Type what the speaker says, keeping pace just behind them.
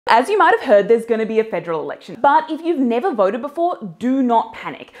As you might have heard, there's going to be a federal election. But if you've never voted before, do not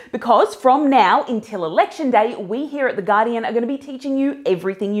panic, because from now until election day, we here at The Guardian are going to be teaching you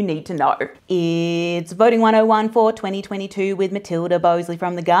everything you need to know. It's Voting 101 for 2022 with Matilda Boseley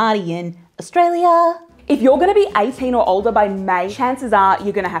from The Guardian, Australia. If you're going to be 18 or older by May, chances are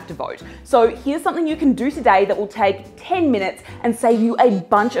you're going to have to vote. So here's something you can do today that will take 10 minutes and save you a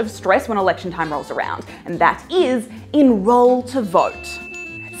bunch of stress when election time rolls around, and that is enrol to vote.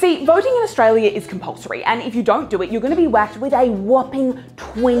 See, voting in Australia is compulsory, and if you don't do it, you're going to be whacked with a whopping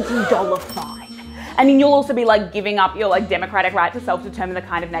 $20 fine. I mean, you'll also be like giving up your democratic right to self-determine the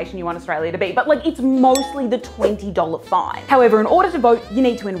kind of nation you want Australia to be, but it's mostly the $20 fine. However, in order to vote, you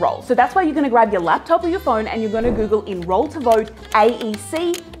need to enrol. So that's why you're going to grab your laptop or your phone and you're going to Google enrol to vote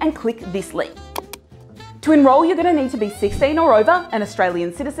AEC and click this link. To enrol, you're going to need to be 16 or over, an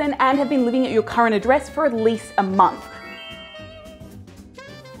Australian citizen, and have been living at your current address for at least a month.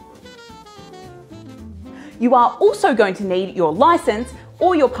 You are also going to need your license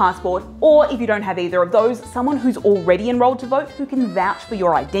or your passport, or if you don't have either of those, someone who's already enrolled to vote who can vouch for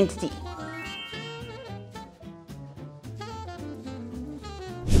your identity.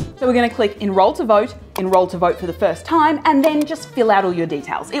 So we're going to click enrol to vote for the first time, and then just fill out all your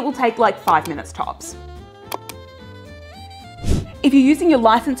details. It will take like 5 minutes tops. If you're using your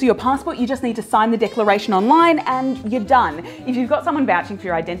license or your passport, you just need to sign the declaration online and you're done. If you've got someone vouching for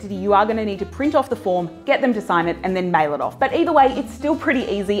your identity, you are going to need to print off the form, get them to sign it, and then mail it off. But either way, it's still pretty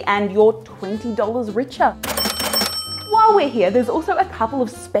easy and you're $20 richer. While we're here, there's also a couple of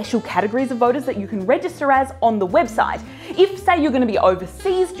special categories of voters that you can register as on the website. If, say, you're going to be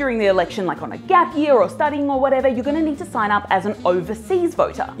overseas during the election, like on a gap year or studying or whatever, you're going to need to sign up as an overseas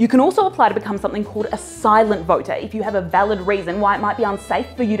voter. You can also apply to become something called a silent voter if you have a valid reason why it might be unsafe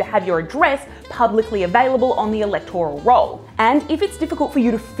for you to have your address publicly available on the electoral roll. And if it's difficult for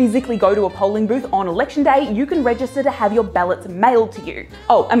you to physically go to a polling booth on election day, you can register to have your ballots mailed to you.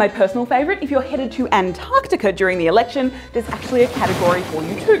 Oh, and my personal favourite, if you're headed to Antarctica during the election, there's actually a category for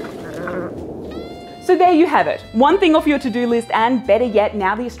you too. So there you have it. One thing off your to-do list, and better yet,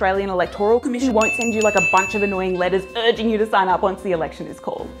 now the Australian Electoral Commission won't send you a bunch of annoying letters urging you to sign up once the election is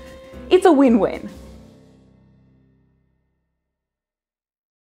called. It's a win-win.